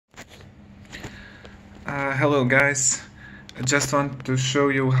Hello guys, I just want to show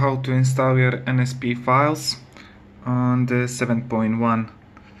you how to install your NSP files on the 7.1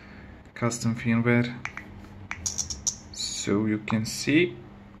 custom firmware. So you can see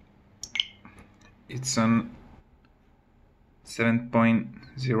it's on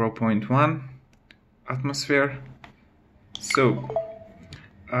 7.0.1 atmosphere. So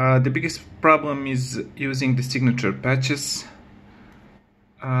the biggest problem is using the signature patches.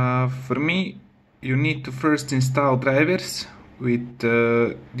 For me, you need to first install drivers with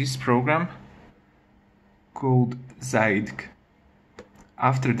this program called Zaidig.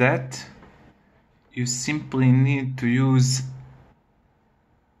 After that, you simply need to use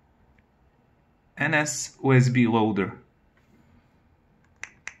NS USB loader,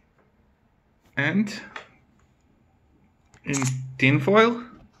 and in tinfoil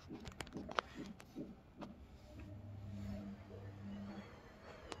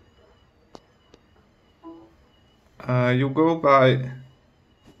you go by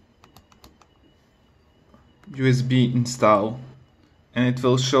USB install, and it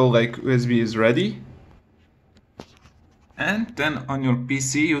will show like USB is ready, and then on your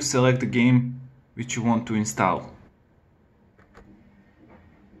PC you select the game which you want to install.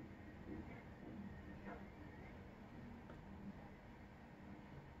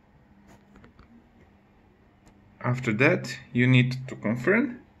 After that you need to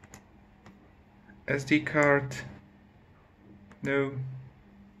confirm SD card, no,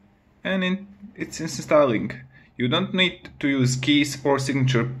 and it's installing. You don't need to use keys or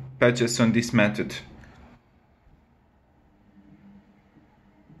signature patches on this method.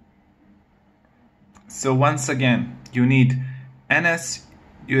 So once again, you need NS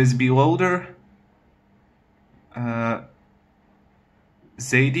USB loader,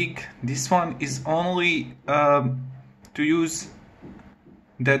 Zaidig. This one is only to use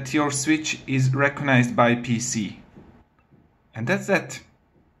that your switch is recognized by PC. And that's it.